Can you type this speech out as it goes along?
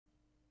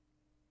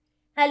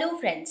Hello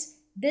friends,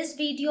 this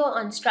video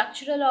on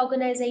structural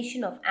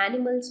organization of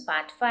animals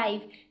part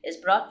 5 is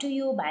brought to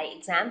you by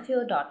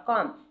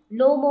examfear.com.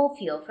 No more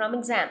fear from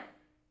exam.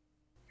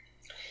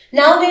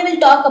 Now we will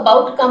talk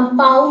about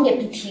compound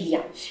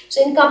epithelium.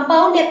 So in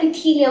compound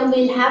epithelium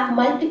we will have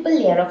multiple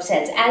layer of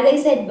cells. As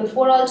I said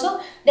before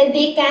also that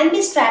they can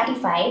be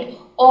stratified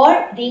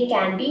or they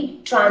can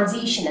be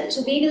transitional.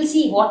 So we will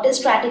see what is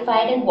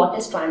stratified and what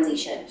is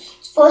transitional.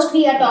 First,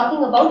 we are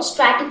talking about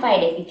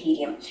stratified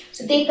epithelium.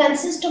 So they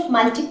consist of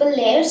multiple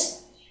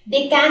layers.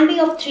 They can be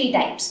of three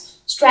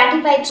types: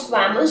 stratified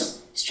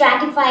squamous,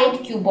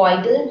 stratified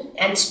cuboidal,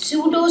 and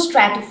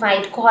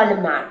pseudo-stratified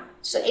columnar.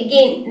 So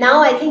again,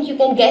 now I think you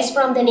can guess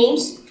from the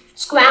names.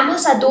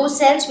 Squamous are those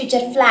cells which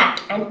are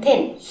flat and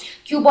thin.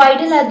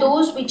 Cuboidal are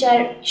those which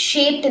are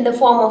shaped in the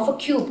form of a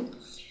cube.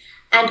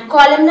 And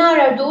columnar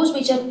are those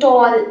which are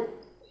tall,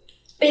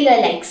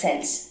 pillar-like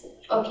cells.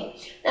 Okay,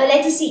 now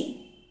let us see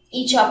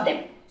each of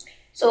them.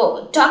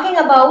 So talking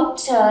about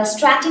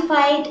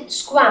stratified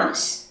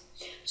squamous.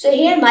 So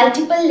here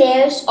multiple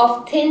layers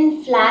of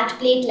thin flat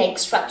plate-like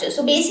structure.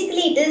 So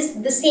basically it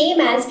is the same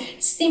as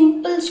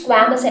simple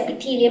squamous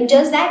epithelium,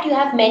 just that you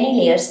have many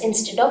layers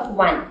instead of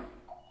one.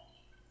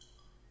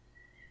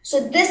 So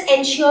this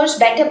ensures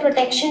better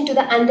protection to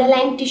the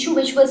underlying tissue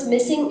which was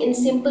missing in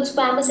simple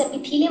squamous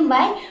epithelium.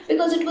 Why?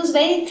 Because it was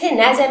very thin,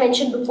 as I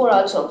mentioned before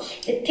also.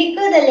 The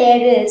thicker the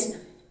layer is,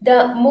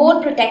 the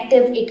more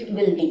protective it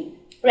will be.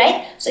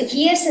 Right? So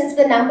here, since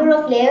the number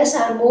of layers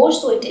are more,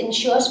 so it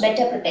ensures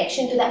better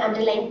protection to the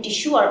underlying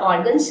tissue or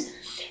organs.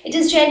 It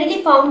is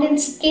generally found in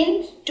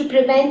skin to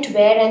prevent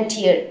wear and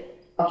tear.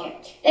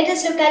 Okay, let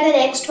us look at the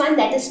next one,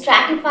 that is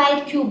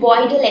stratified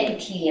cuboidal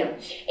epithelium.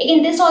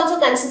 Again, this also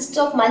consists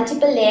of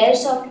multiple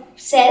layers of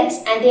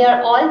cells and they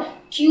are all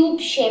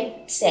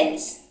cube-shaped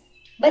cells.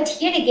 But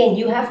here again,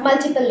 you have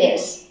multiple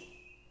layers.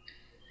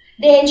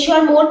 They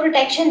ensure more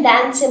protection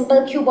than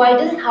simple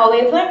cuboidal.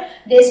 However,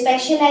 they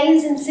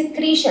specialize in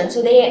secretion.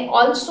 So they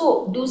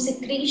also do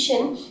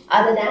secretion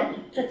other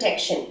than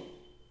protection.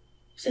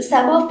 So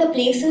some of the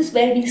places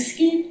where we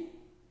see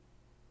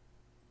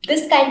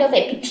this kind of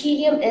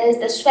epithelium is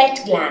the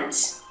sweat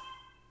glands.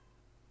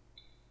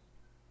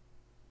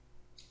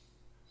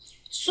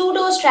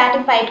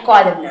 Pseudo-stratified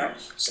columnar.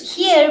 So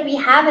here we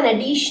have an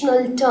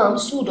additional term,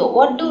 pseudo.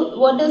 What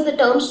does the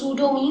term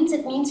pseudo means?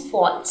 It means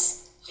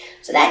false.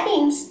 So that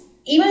means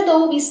even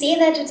though we say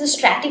that it is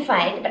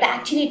stratified, but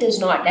actually it is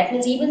not. That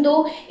means even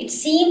though it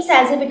seems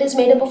as if it is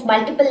made up of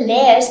multiple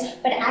layers,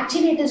 but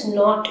actually it is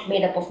not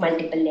made up of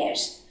multiple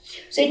layers.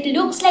 So it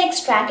looks like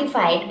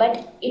stratified,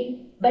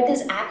 but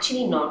is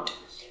actually not.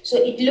 So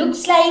it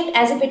looks like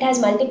as if it has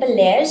multiple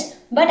layers,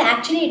 but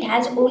actually it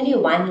has only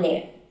one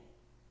layer.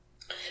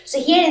 So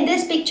here in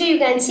this picture you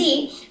can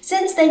see,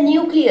 since the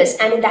nucleus,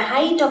 I mean the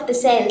height of the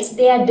cells,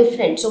 they are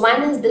different. So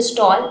one is this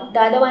tall,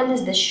 the other one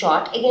is this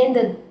short. Again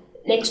the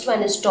next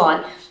one is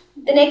tall.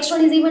 The next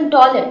one is even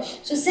taller.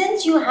 So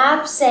since you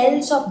have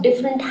cells of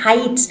different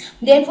heights,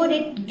 therefore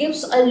it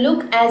gives a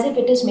look as if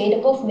it is made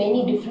up of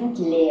many different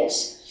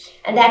layers.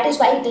 And that is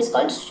why it is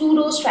called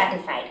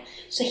pseudo-stratified.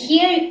 So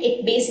here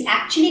it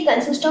actually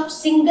consists of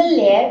single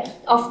layer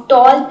of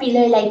tall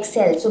pillar-like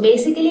cells. So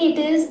basically it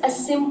is a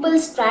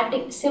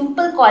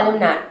simple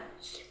columnar.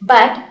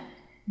 But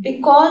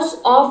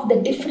because of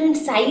the different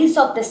size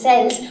of the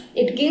cells,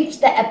 it gives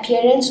the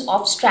appearance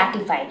of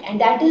stratified, and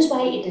that is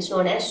why it is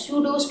known as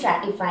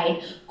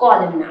pseudo-stratified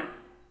columnar.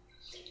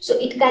 So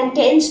it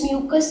contains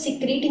mucus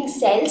secreting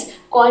cells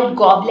called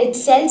goblet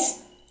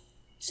cells.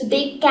 So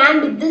they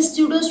can be, this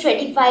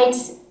pseudo-stratified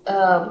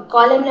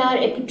columnar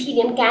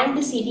epithelium can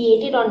be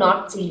ciliated or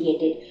not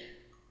ciliated.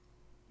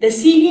 The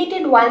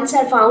ciliated ones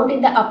are found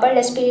in the upper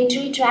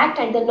respiratory tract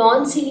and the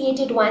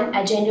non-ciliated ones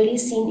are generally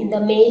seen in the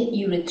male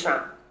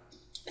urethra.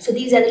 So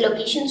these are the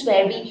locations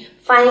where we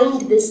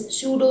find this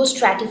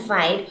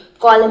pseudo-stratified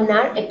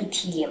columnar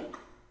epithelium.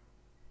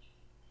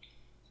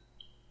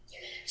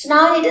 So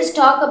now let us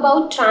talk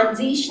about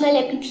transitional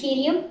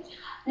epithelium.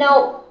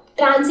 Now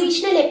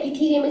transitional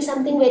epithelium is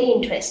something very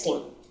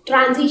interesting.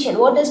 Transition,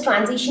 what does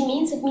transition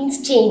means? It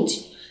means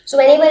change. So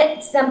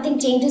whenever something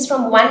changes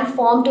from one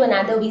form to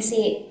another, we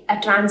say a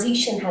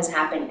transition has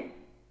happened.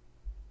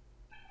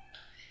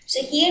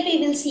 So here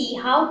we will see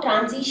how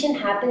transition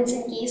happens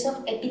in case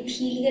of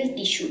epithelial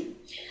tissue.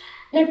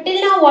 Now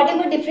till now,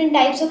 whatever different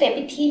types of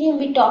epithelium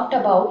we talked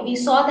about, we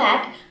saw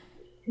that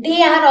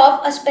they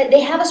are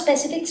they have a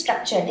specific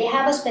structure, they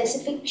have a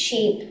specific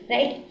shape,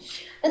 right?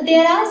 Now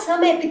there are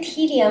some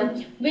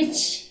epithelium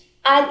which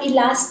are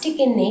elastic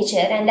in nature,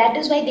 and that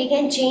is why they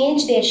can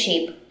change their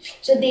shape.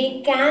 So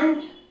they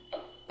can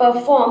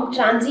perform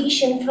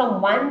transition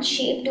from one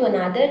shape to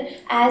another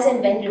as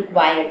and when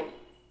required.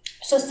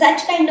 So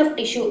such kind of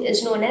tissue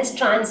is known as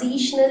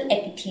transitional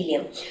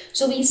epithelium.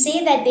 So we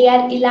say that they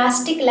are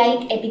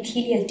elastic-like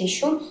epithelial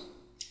tissue.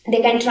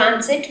 They can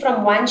transit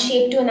from one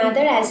shape to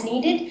another as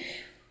needed.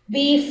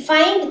 We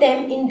find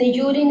them in the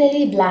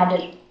urinary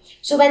bladder.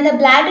 So when the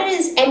bladder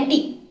is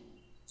empty,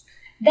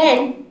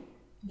 then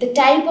The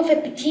type of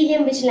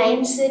epithelium which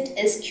lines it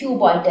is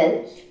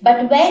cuboidal,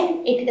 but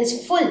when it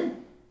is full,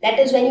 that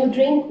is when you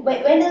drink,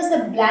 when does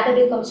the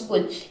bladder becomes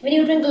full? When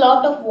you drink a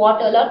lot of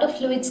water, a lot of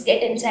fluids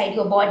get inside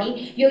your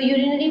body, your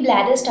urinary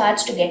bladder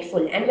starts to get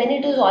full, and when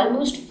it is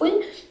almost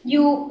full,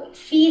 you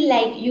feel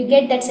like you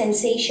get that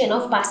sensation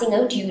of passing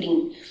out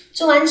urine.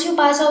 So once you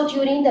pass out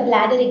urine, the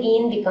bladder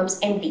again becomes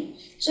empty.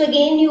 So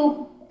again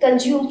you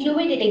consume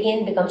fluid, it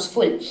again becomes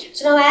full.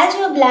 So now as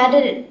your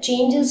bladder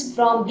changes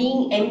from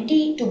being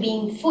empty to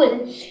being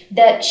full,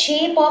 the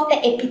shape of the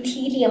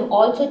epithelium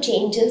also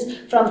changes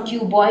from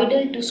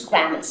cuboidal to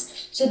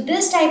squamous. So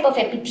this type of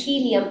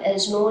epithelium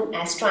is known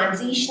as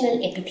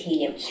transitional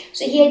epithelium.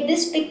 So here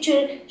this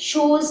picture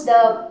shows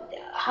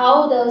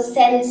how the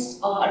cells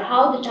or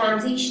how the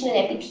transitional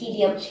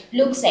epithelium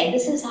looks like.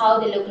 This is how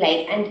they look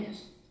like, and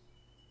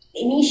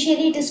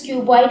initially it is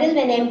cuboidal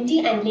when empty,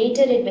 and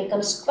later it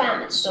becomes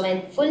squamous. So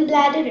when full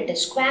bladder it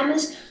is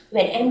squamous,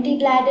 when empty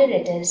bladder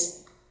it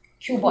is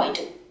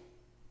cuboidal.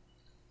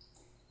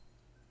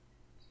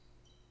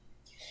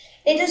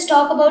 Let us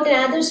talk about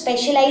another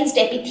specialized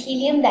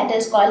epithelium that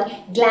is called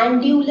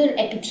glandular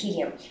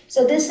epithelium.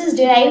 So this is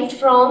derived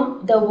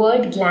from the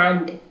word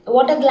gland.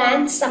 What are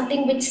glands?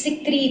 Something which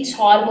secretes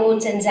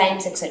hormones,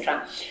 enzymes,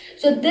 etc.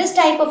 So this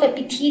type of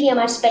epithelium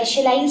are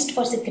specialized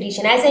for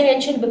secretion. As I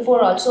mentioned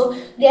before also,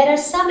 there are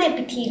some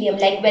epithelium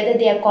like whether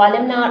they are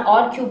columnar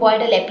or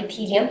cuboidal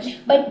epithelium,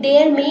 but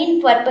their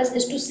main purpose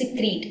is to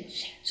secrete.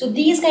 So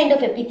these kind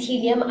of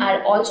epithelium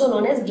are also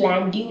known as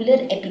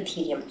glandular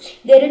epithelium.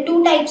 There are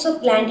two types of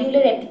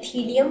glandular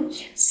epithelium,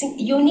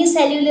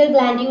 unicellular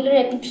glandular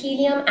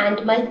epithelium and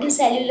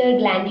multicellular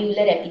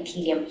glandular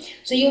epithelium.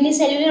 So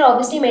unicellular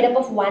obviously made up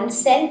of one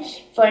cell.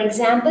 For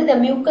example, the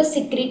mucus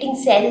secreting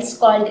cells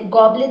called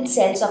goblet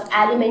cells of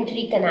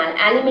alimentary canal.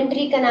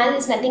 Alimentary canal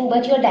is nothing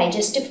but your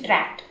digestive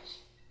tract.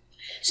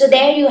 So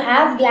there you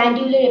have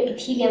glandular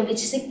epithelium which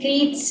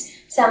secretes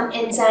some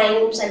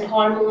enzymes and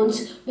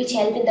hormones which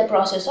help in the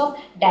process of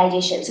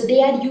digestion. So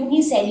they are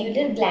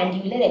unicellular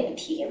glandular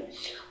epithelium.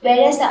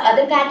 Whereas the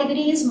other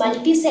category is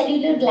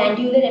multicellular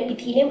glandular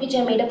epithelium, which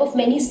are made up of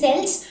many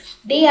cells.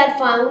 They are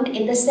found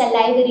in the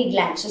salivary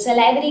gland. So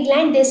salivary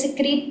gland, they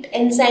secrete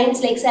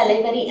enzymes like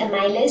salivary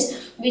amylase,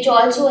 which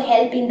also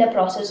help in the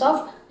process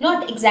of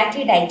not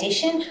exactly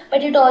digestion,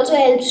 but it also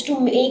helps to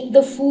make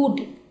the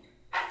food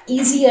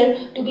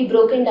easier to be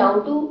broken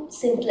down to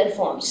simpler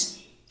forms.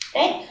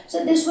 Right?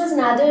 So this was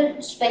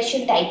another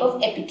special type of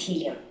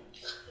epithelium.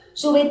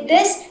 So with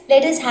this,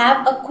 let us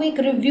have a quick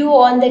review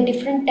on the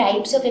different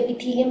types of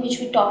epithelium which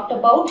we talked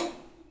about.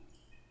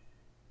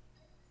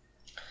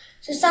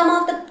 So some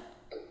of the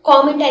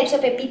common types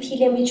of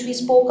epithelium which we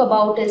spoke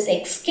about is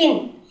like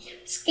skin.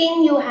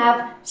 Skin, you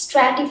have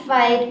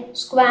stratified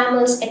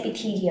squamous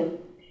epithelium.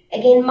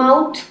 Again,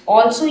 mouth,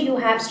 also you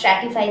have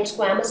stratified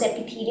squamous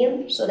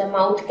epithelium. So the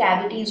mouth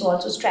cavity is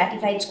also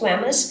stratified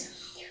squamous.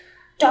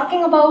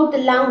 Talking about the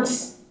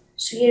lungs,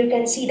 so here you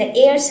can see the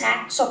air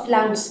sacs of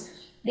lungs.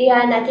 They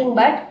are nothing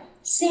but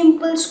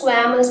simple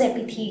squamous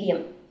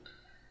epithelium.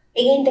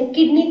 Again, the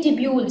kidney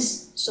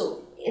tubules. So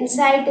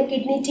inside the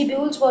kidney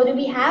tubules, what do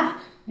we have?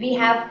 We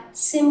have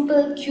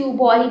simple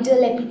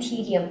cuboidal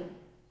epithelium.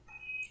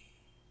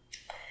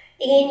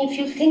 Again, if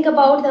you think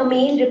about the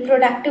male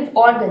reproductive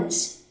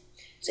organs,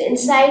 so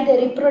inside the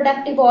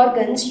reproductive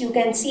organs, you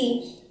can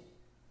see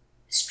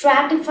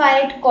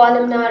stratified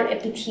columnar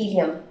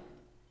epithelium.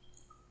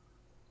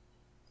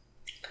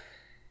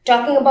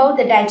 Talking about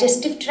the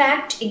digestive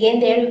tract, again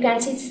there you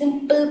can see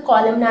simple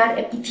columnar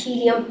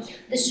epithelium.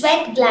 The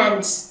sweat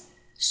glands,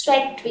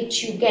 sweat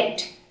which you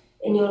get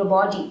in your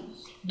body,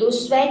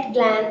 those sweat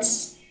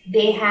glands,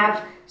 they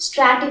have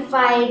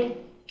stratified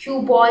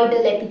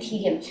cuboidal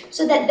epithelium.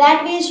 So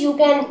that ways you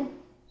can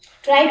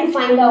try to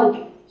find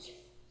out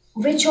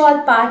which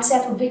all parts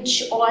have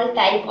which all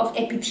type of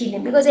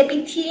epithelium, because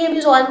epithelium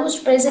is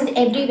almost present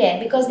everywhere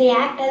because they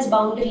act as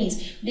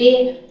boundaries,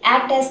 they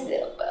act as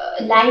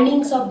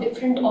linings of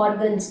different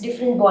organs,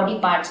 different body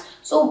parts.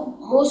 So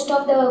most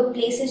of the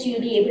places you'll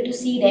be able to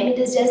see them. It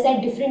is just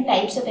that different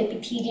types of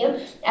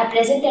epithelium are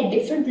present at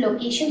different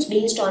locations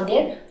based on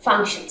their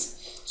functions.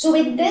 So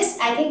with this,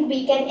 I think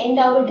we can end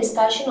our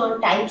discussion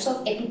on types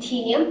of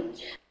epithelium.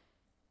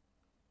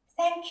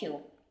 Thank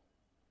you.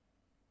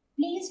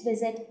 Please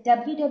visit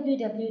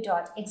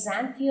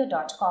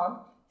www.examfear.com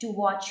to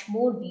watch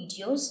more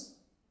videos,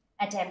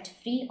 attempt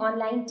free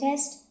online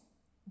test,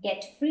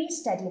 get free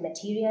study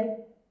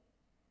material,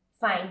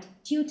 find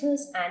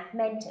tutors and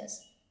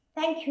mentors.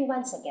 Thank you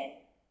once again.